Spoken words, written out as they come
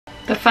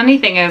funny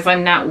thing is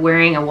I'm not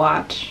wearing a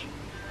watch.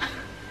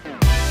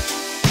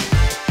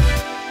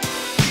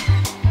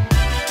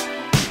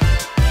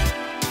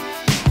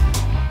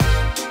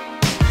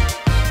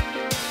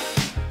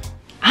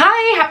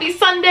 Happy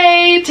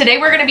Sunday! Today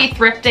we're going to be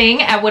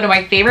thrifting at one of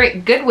my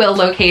favorite Goodwill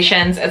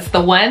locations. It's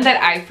the one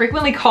that I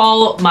frequently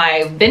call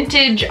my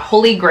Vintage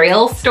Holy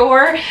Grail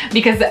store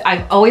because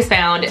I've always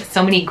found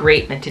so many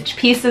great vintage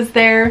pieces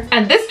there.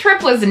 And this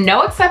trip was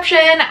no exception.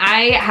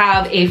 I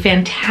have a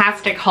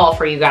fantastic haul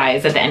for you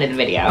guys at the end of the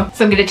video.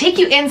 So I'm going to take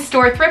you in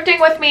store thrifting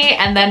with me,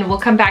 and then we'll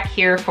come back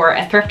here for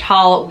a thrift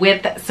haul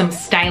with some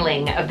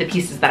styling of the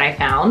pieces that I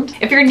found.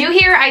 If you're new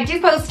here, I do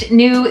post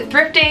new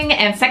thrifting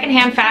and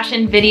secondhand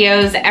fashion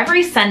videos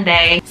every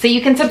Sunday, so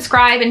you can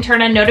subscribe and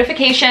turn on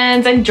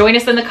notifications and join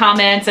us in the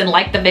comments and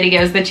like the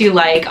videos that you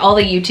like, all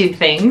the YouTube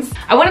things.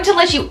 I wanted to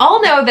let you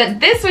all know that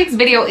this week's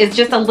video is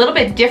just a little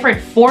bit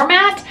different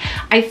format.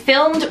 I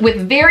filmed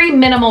with very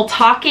minimal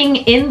talking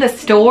in the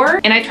store,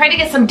 and I tried to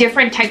get some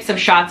different types of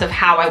shots of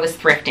how I was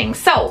thrifting.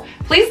 So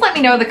please let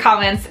me know in the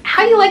comments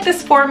how you like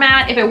this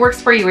format, if it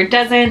works for you or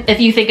doesn't, if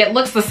you think it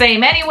looks the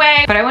same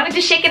anyway. But I wanted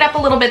to shake it up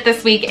a little bit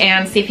this week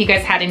and see if you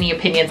guys had any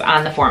opinions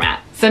on the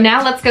format. So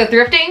now let's go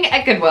thrifting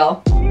at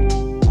Goodwill.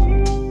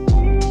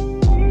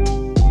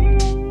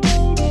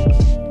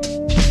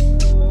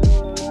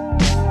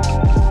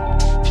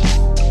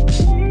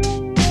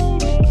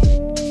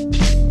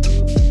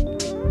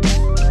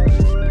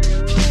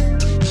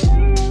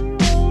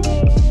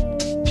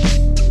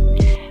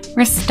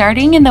 We're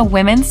starting in the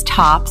women's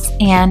tops,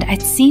 and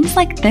it seems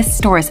like this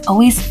store is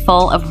always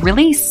full of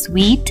really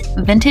sweet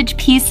vintage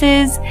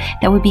pieces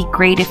that would be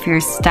great if you're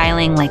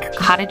styling like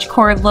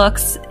cottagecore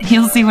looks.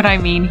 You'll see what I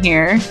mean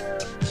here.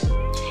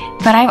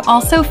 But I've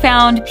also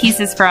found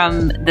pieces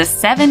from the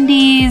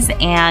 70s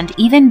and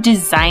even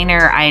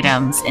designer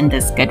items in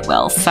this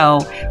Goodwill. So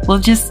we'll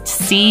just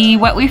see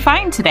what we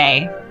find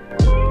today.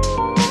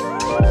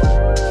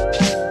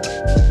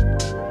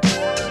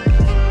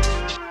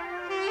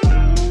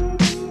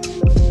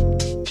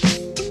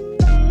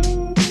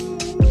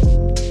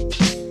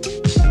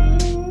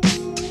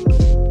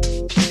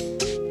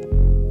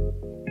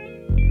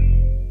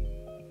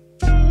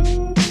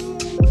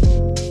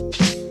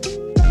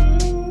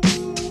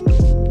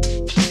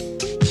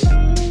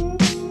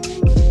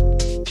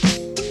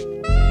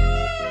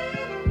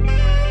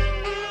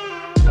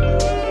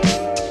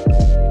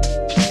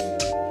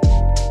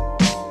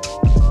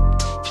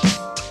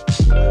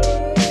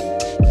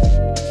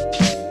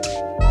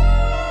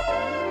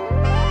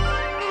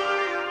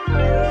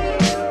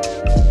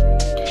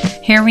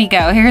 Here we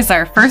go. Here's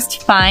our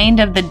first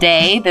find of the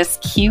day, this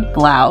cute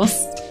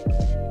blouse.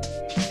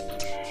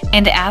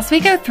 And as we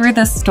go through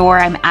the store,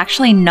 I'm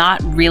actually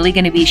not really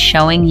going to be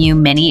showing you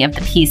many of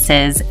the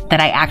pieces that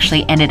I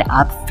actually ended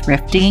up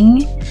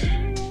thrifting.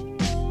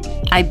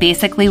 I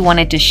basically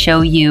wanted to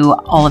show you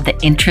all of the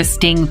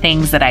interesting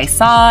things that I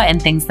saw and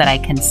things that I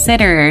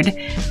considered,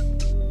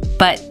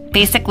 but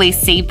basically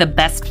save the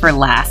best for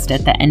last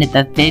at the end of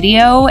the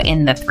video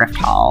in the thrift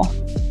haul.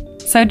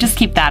 So just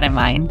keep that in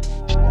mind.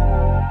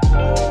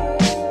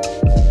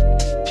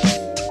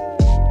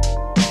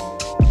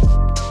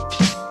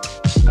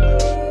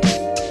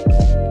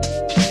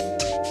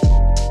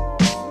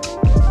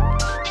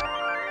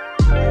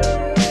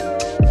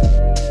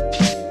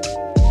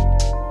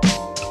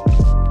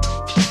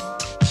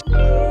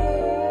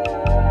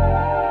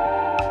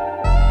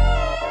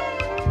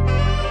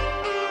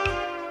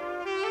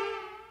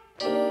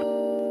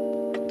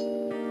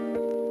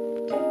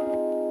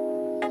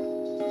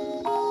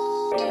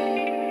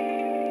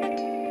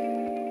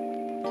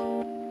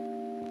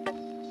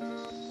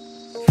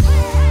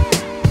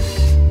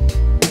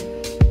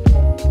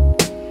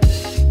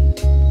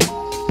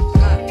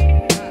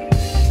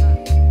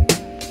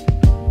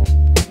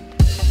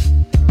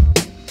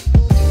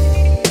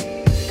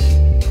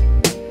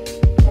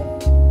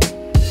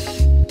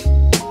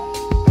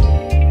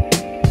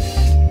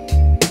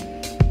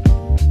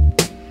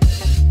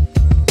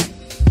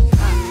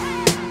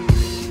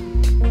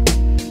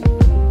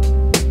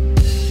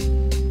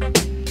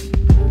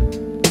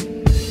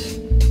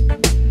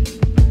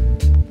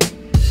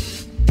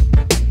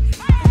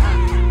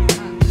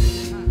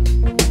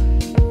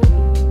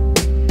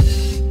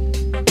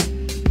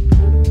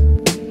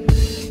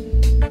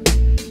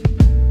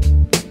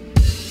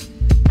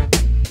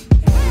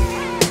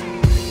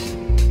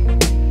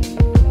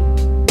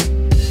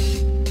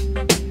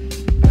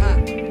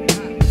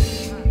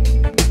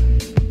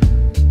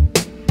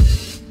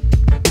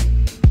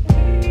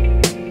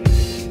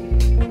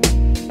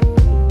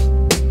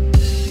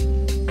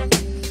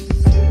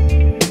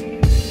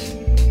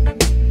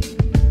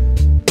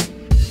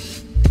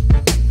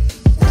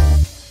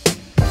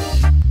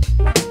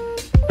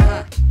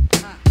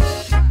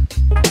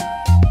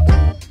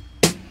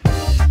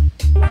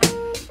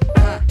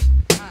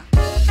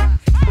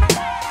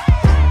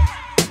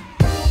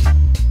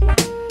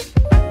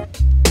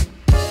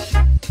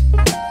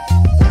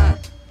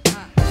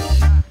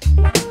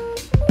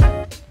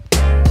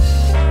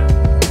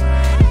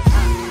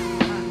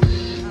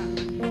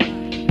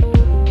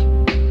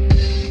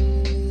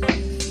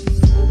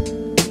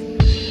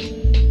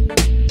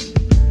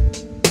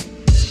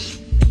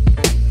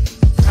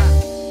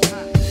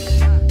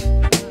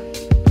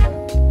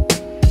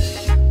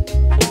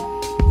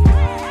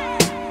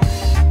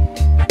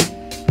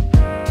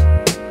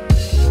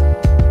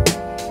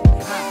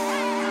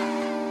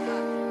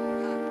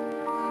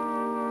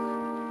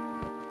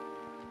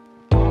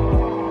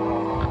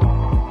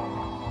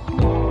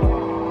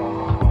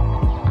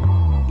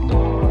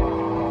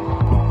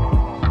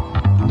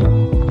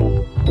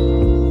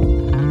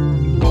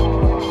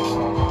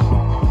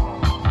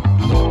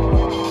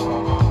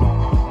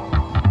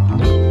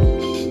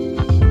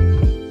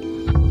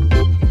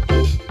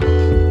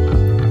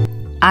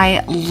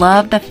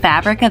 love the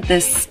fabric of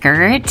this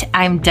skirt.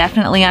 I'm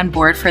definitely on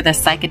board for the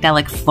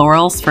psychedelic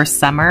florals for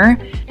summer.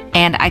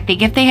 And I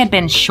think if they had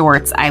been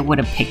shorts, I would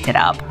have picked it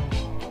up.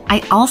 I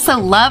also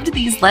loved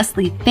these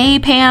Leslie Faye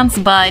pants,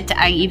 but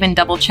I even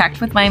double checked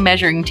with my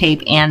measuring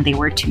tape and they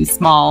were too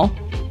small.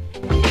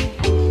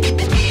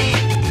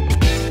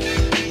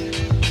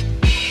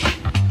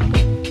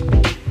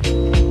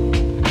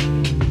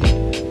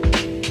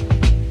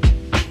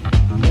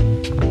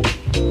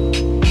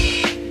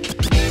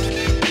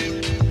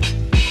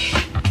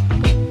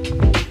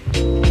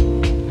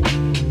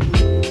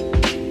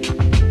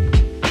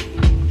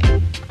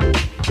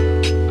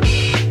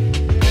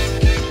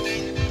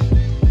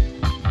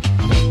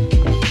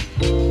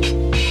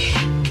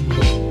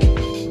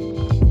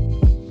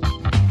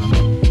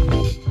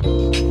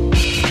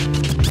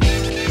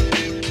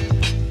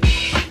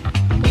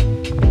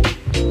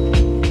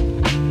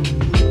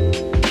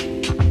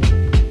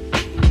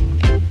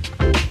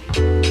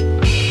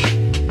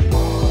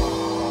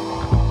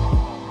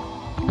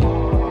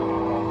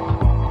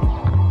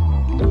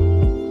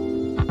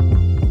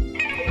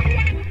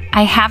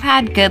 I have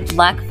had good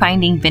luck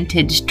finding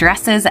vintage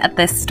dresses at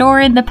this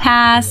store in the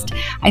past.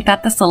 I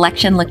thought the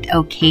selection looked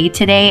okay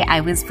today.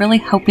 I was really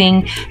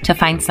hoping to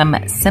find some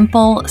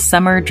simple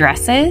summer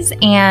dresses,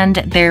 and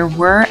there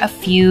were a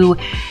few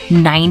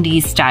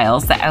 90s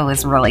styles that I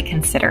was really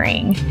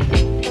considering.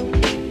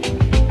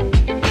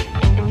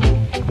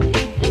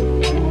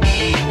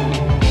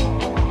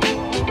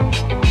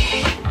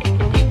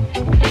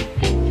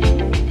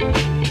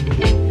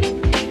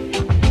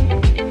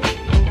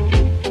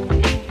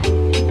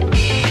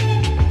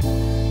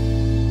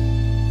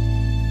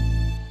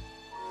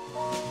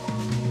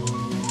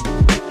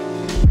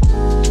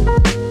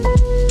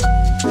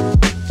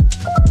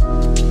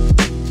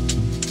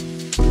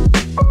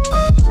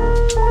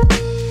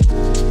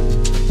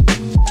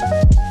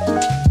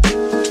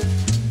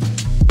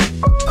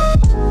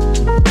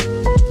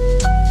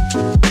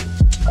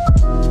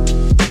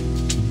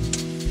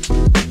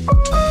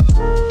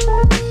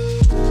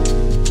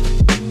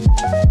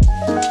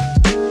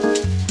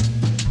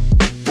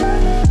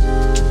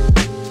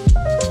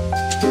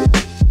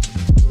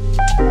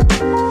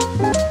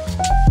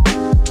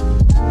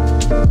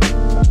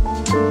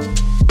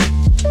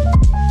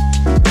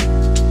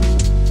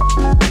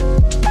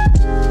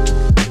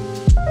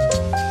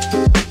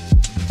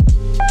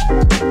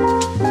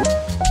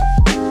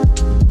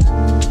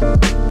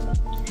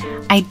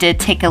 I did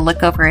take a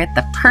look over at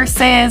the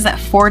purses.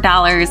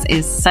 $4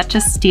 is such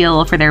a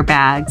steal for their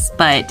bags,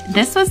 but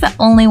this was the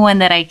only one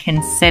that I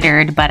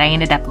considered, but I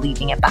ended up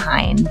leaving it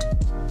behind.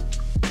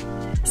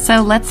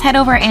 So let's head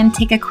over and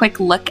take a quick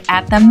look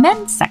at the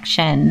men's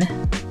section.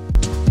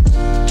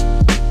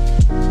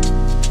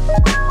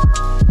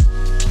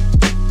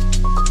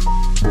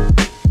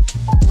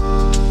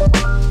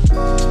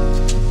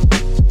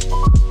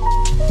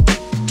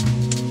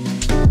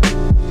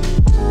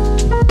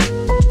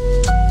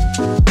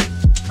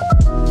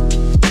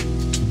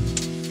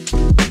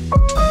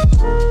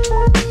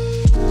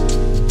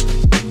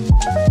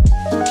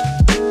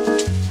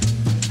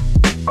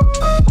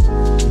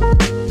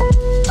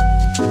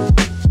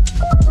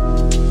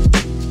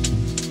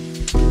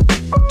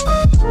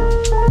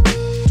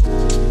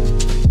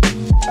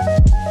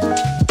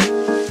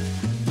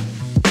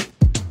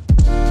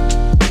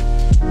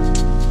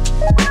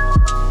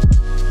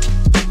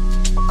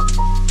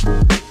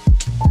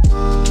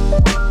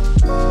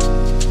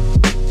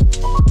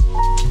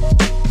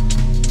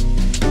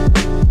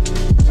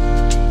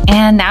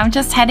 And now I'm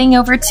just heading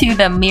over to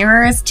the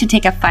mirrors to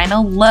take a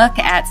final look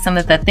at some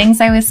of the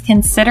things I was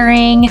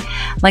considering.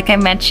 Like I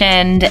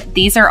mentioned,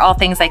 these are all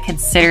things I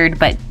considered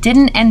but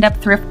didn't end up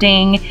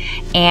thrifting,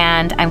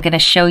 and I'm going to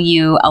show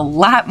you a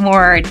lot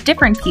more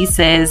different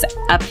pieces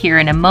up here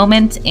in a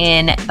moment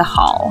in the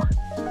haul.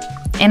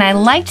 And I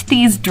liked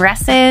these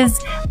dresses,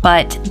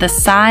 but the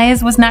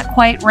size was not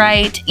quite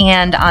right,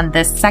 and on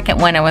this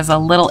second one I was a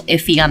little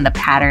iffy on the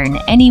pattern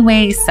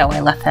anyway, so I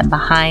left them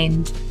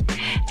behind.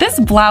 This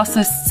blouse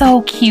was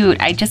so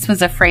cute. I just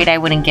was afraid I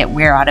wouldn't get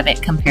wear out of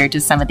it compared to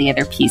some of the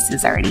other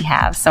pieces I already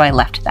have, so I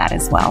left that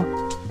as well.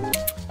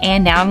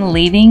 And now I'm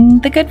leaving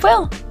the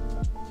Goodwill.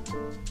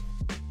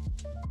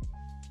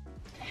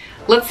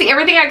 Let's see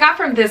everything I got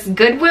from this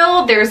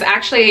Goodwill. There's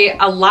actually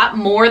a lot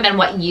more than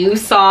what you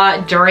saw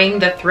during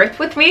the thrift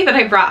with me that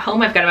I brought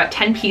home. I've got about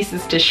 10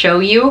 pieces to show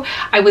you.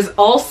 I was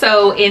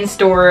also in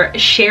store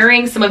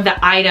sharing some of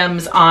the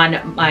items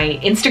on my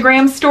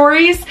Instagram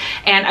stories,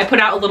 and I put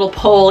out a little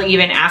poll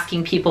even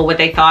asking people what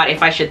they thought,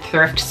 if I should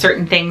thrift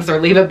certain things or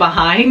leave it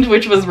behind,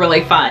 which was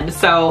really fun.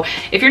 So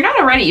if you're not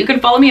already, you can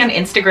follow me on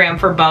Instagram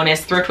for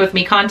bonus thrift with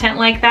me content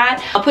like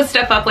that. I'll put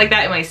stuff up like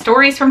that in my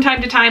stories from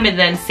time to time and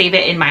then save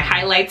it in my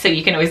highlights, so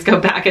you can always go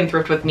back and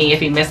thrift with me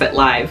if you miss it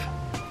live.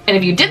 And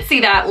if you did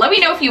see that, let me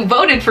know if you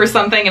voted for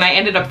something and I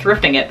ended up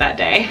thrifting it that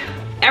day.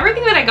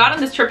 Everything that I got on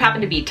this trip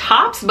happened to be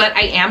tops, but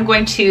I am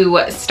going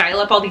to style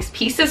up all these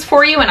pieces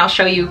for you, and I'll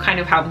show you kind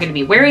of how I'm going to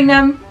be wearing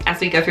them as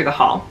we go through the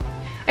haul.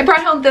 I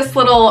brought home this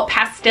little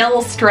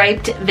pastel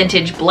striped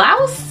vintage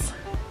blouse.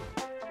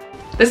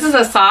 This is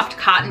a soft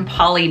cotton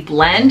poly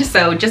blend,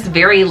 so just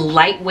very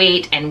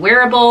lightweight and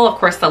wearable. Of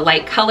course, the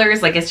light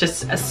colors, like it's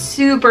just a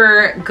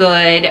super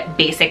good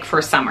basic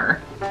for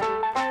summer.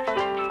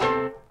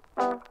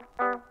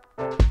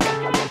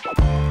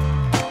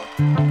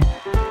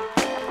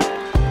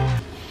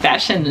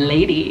 Fashion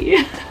Lady.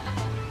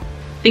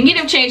 Thinking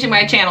of changing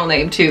my channel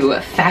name to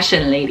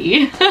Fashion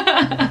Lady.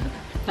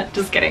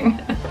 Just kidding.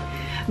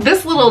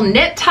 This little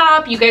knit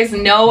top, you guys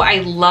know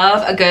I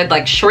love a good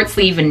like short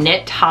sleeve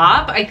knit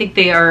top. I think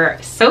they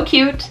are so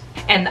cute.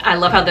 And I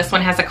love how this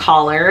one has a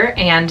collar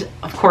and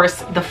of course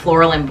the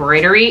floral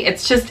embroidery.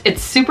 It's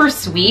super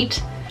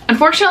sweet.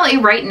 Unfortunately,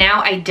 right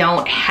now I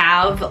don't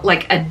have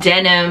like a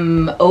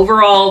denim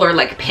overall or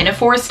like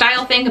pinafore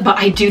style thing, but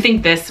I do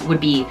think this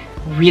would be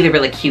really,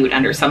 really cute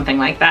under something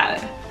like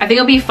that. I think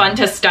it'll be fun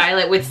to style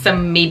it with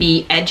some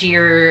maybe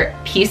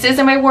edgier pieces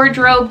in my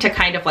wardrobe to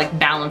kind of like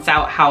balance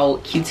out how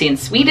cutesy and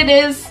sweet it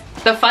is.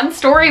 The fun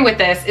story with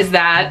this is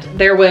that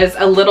there was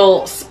a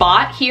little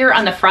spot here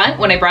on the front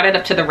when I brought it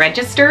up to the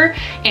register,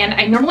 and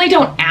I normally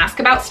don't ask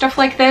about stuff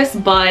like this,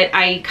 but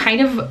I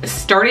kind of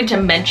started to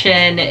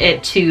mention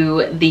it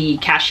to the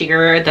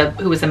cashier,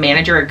 who was the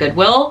manager at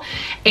Goodwill,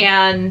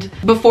 and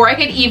before I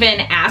could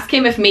even ask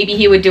him if maybe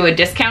he would do a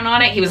discount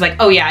on it, he was like,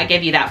 oh yeah, I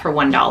give you that for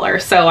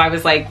 $1. So I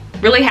was like,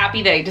 really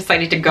happy that I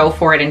decided to go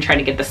for it and try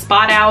to get the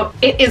spot out.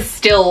 It is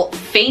still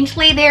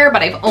faintly there,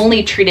 but I've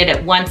only treated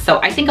it once, so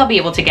I think I'll be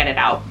able to get it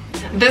out.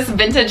 This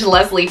vintage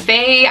Leslie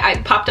Faye,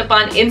 I popped up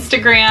on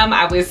Instagram.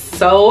 I was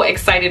so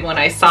excited when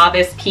I saw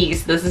this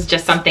piece. This is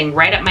just something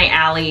right up my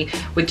alley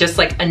with just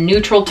like a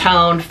neutral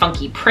tone,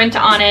 funky print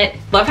on it.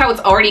 Love how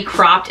it's already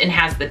cropped and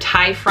has the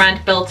tie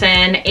front built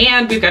in,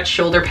 and we've got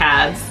shoulder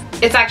pads.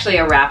 It's actually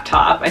a wrap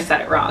top, I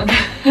said it wrong.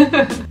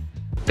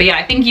 But yeah,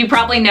 I think you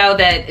probably know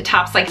that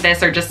tops like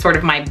this are just sort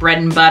of my bread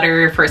and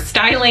butter for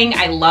styling.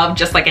 I love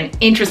just like an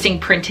interesting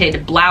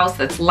printed blouse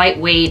that's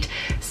lightweight.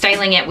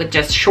 Styling it with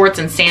just shorts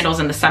and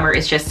sandals in the summer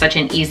is just such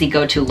an easy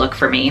go-to look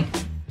for me.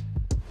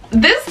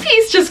 This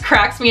piece just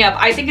cracks me up.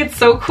 I think it's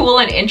so cool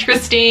and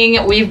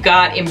interesting. We've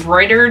got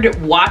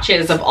embroidered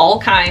watches of all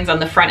kinds on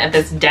the front of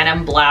this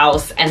denim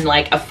blouse and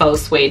like a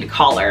faux suede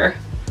collar.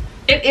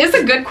 It is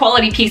a good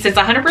quality piece. It's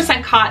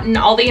 100% cotton.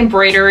 All the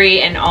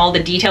embroidery and all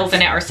the details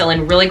in it are still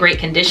in really great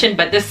condition,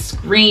 but this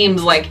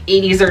screams like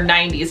 80s or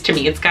 90s to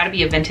me. It's gotta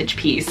be a vintage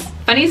piece.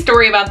 Funny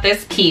story about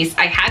this piece,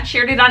 I had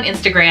shared it on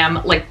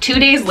Instagram. Like 2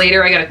 days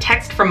later, I got a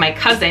text from my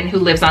cousin who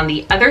lives on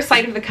the other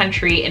side of the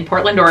country in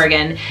Portland,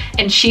 Oregon,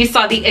 and she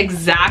saw the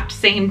exact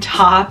same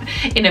top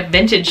in a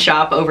vintage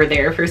shop over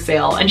there for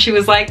sale. And she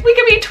was like, we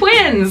could be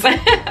twins.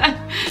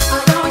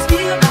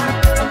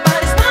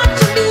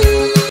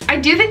 I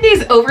do think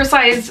these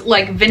oversized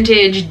like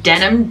vintage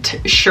denim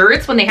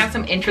shirts, when they have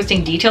some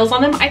interesting details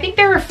on them, I think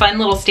they're a fun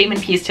little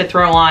statement piece to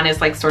throw on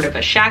as like sort of a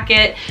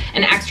shacket,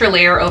 an extra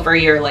layer over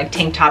your like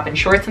tank top and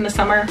shorts in the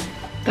summer.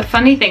 The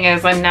funny thing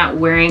is I'm not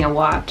wearing a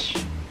watch.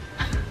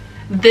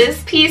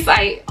 This piece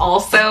I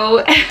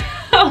also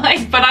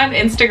like put on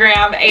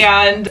Instagram,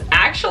 and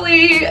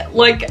actually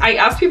like I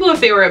asked people if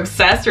they were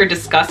obsessed or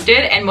disgusted,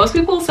 and most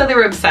people said they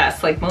were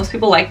obsessed. Like most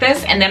people like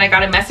this, and then I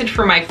got a message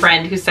from my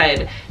friend who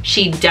said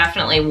she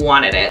definitely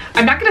wanted it.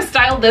 I'm not gonna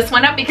style this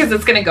one up because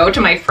it's gonna go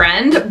to my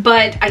friend,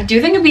 but I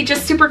do think it'd be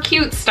just super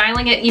cute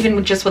styling it even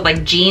with just with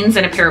like jeans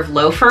and a pair of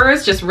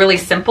loafers, just really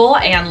simple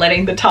and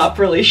letting the top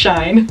really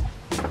shine.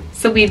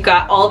 So we've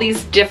got all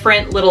these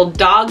different little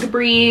dog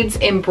breeds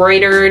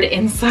embroidered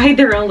inside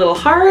their own little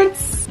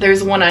hearts.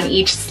 There's one on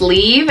each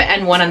sleeve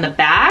and one on the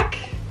back.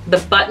 The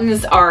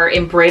buttons are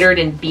embroidered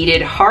in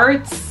beaded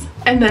hearts.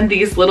 And then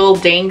these little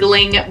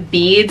dangling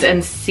beads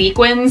and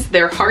sequins,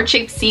 they're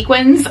heart-shaped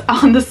sequins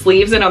on the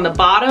sleeves and on the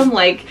bottom.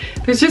 Like,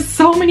 there's just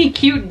so many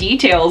cute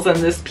details in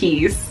this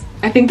piece.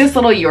 I think this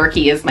little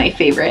Yorkie is my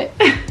favorite.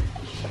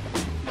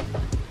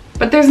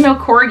 But there's no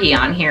corgi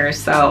on here,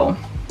 so.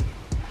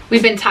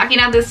 We've been talking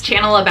on this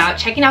channel about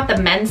checking out the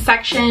men's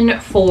section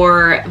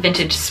for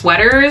vintage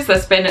sweaters.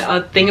 That's been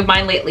a thing of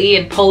mine lately,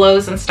 and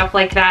polos and stuff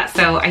like that.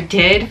 So I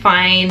did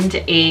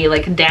find a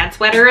like dad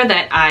sweater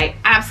that I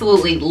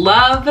absolutely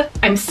love.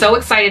 I'm so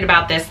excited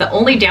about this. The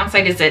only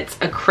downside is it's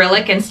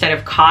acrylic instead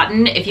of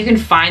cotton. If you can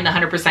find the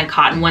 100%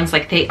 cotton ones,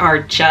 like they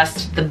are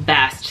just the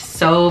best.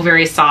 So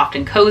very soft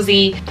and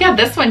cozy. Yeah,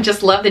 this one,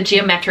 just love the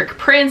geometric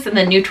prints and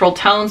the neutral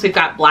tones. We've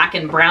got black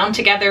and brown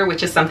together,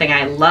 which is something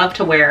I love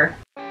to wear.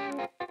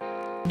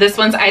 This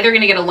one's either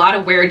gonna get a lot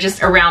of wear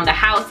just around the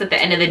house at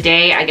the end of the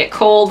day. I get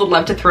cold, would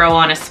love to throw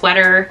on a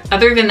sweater.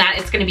 Other than that,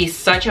 it's gonna be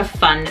such a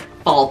fun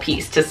fall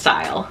piece to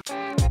style.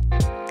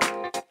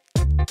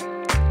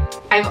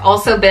 I've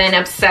also been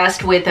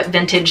obsessed with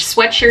vintage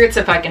sweatshirts.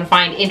 If I can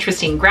find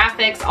interesting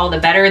graphics, all the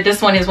better.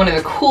 This one is one of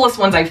the coolest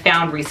ones I've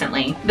found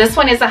recently. This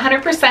one is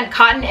 100%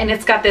 cotton, and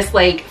it's got this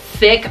like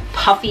thick,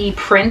 puffy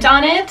print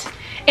on it.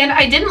 And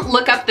I didn't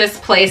look up this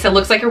place. It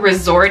looks like a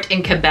resort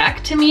in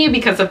Quebec to me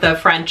because of the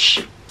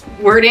French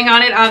wording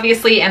on it,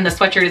 obviously, and the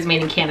sweatshirt is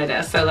made in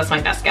Canada, so that's my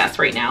best guess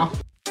right now.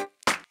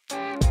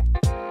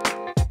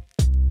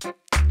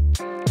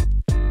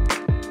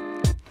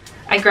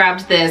 I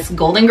grabbed this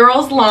Golden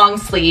Girls long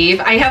sleeve.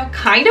 I have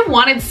kind of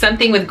wanted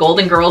something with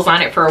Golden Girls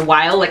on it for a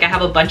while. Like I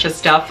have a bunch of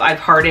stuff I've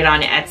hearted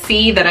on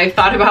Etsy that I've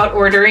thought about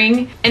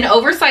ordering. An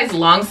oversized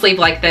long sleeve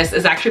like this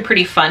is actually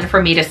pretty fun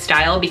for me to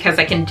style because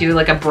I can do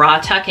like a bra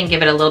tuck and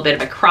give it a little bit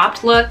of a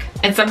cropped look.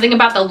 And something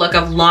about the look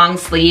of long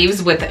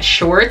sleeves with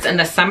shorts in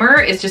the summer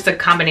is just a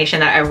combination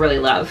that I really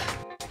love.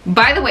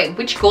 By the way,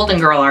 which Golden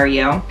Girl are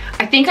you?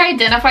 I think I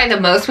identify the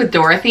most with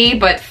Dorothy,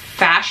 but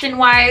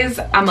fashion-wise,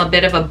 I'm a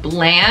bit of a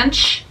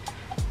Blanche,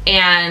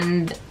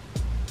 and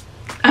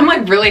I'm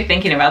like really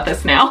thinking about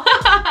this now.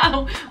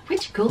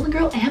 Which Golden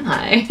Girl am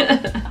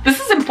I?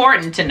 This is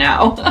important to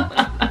know.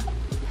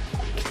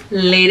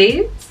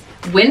 Ladies,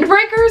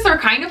 windbreakers are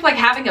kind of like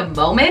having a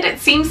moment, it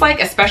seems like,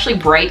 especially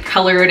bright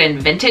colored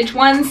and vintage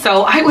ones.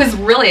 So I was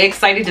really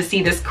excited to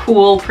see this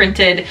cool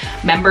printed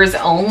members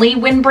only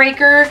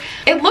windbreaker.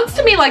 It looks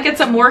to me like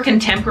it's a more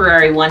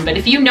contemporary one, but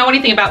if you know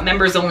anything about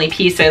members only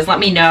pieces, let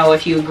me know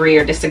if you agree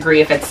or disagree,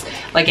 if it's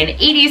like an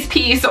 80s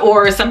piece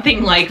or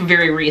something like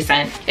very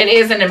recent. It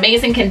is in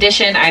amazing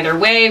condition either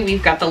way.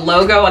 We've got the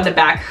logo on the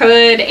back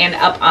hood and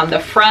up on the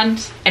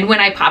front. And when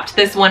I popped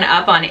this one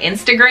up on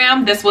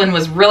Instagram, this one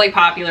was really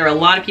popular. A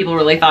lot of people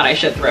really thought I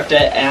should thrift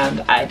it,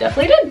 and I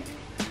definitely did.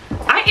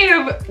 I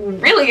am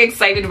really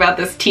excited about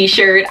this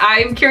t-shirt.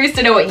 I'm curious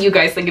to know what you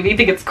guys think, if you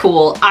think it's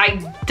cool. I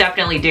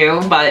definitely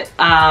do, but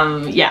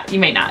yeah, you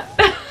may not.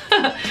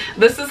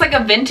 This is like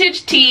a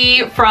vintage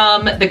tee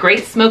from the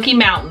Great Smoky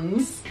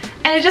Mountains,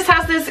 and it just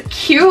has this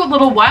cute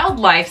little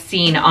wildlife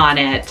scene on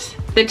it.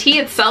 The tee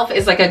itself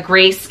is like a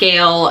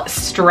grayscale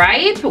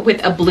stripe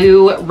with a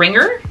blue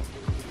ringer.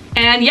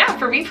 And yeah,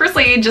 for me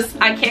personally, just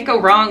I can't go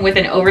wrong with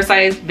an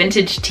oversized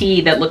vintage tee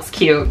that looks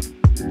cute.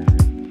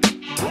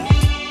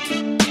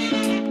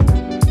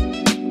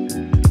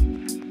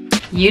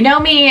 You know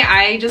me,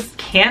 I just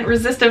can't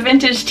resist a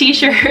vintage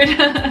t-shirt.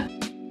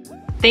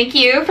 Thank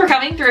you for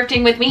coming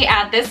thrifting with me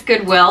at this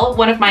Goodwill,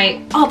 one of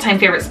my all-time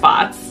favorite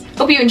spots.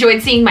 Hope you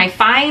enjoyed seeing my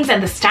finds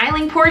and the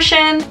styling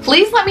portion.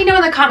 Please let me know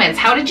in the comments,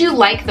 how did you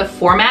like the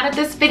format of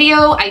this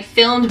video? I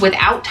filmed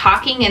without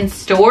talking in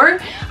store.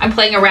 I'm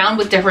playing around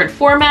with different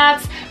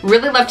formats.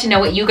 Really love to know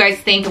what you guys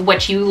think,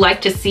 what you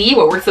like to see,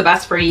 what works the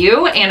best for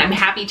you, and I'm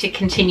happy to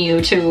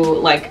continue to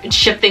like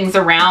ship things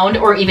around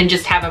or even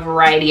just have a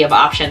variety of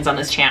options on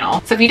this channel.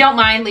 So if you don't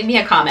mind, leave me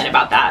a comment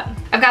about that.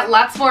 I've got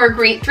lots more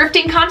great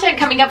thrifting content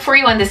coming up for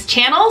you on this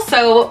channel,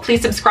 so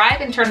please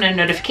subscribe and turn on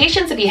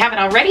notifications if you haven't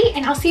already,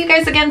 and I'll see you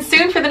guys again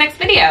soon for the next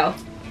video.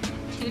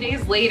 2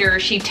 days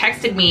later, she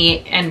texted me,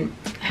 and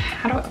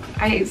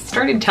I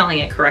started telling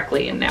it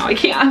correctly and now I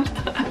can't.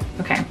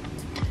 Okay,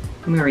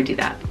 let me redo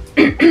that.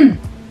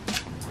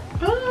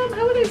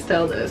 How would I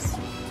style this?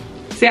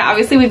 So yeah,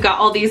 obviously we've got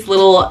all these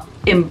little,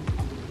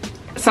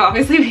 so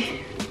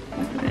obviously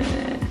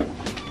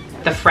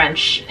the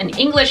French and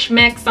English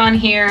mix on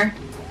here.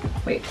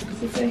 Wait, what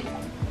does it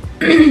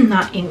say?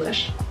 Not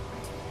English.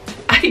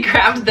 I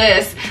grabbed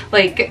this,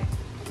 like,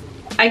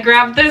 I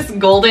grabbed this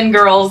Golden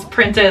Girls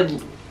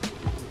printed,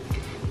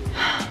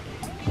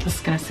 this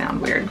is gonna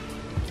sound weird.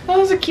 Oh,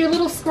 there's a cute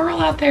little squirrel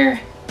out there.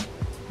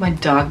 My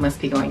dog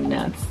must be going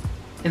nuts.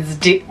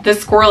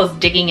 This squirrel is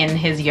digging in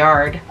his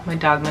yard. My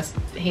dog must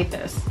hate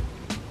this.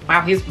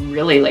 Wow, he's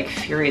really like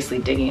furiously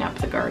digging up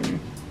the garden.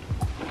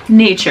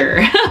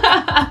 Nature.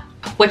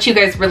 What you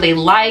guys really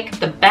like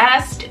the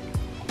best.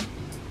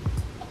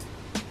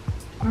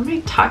 Why am I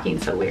talking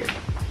so weird?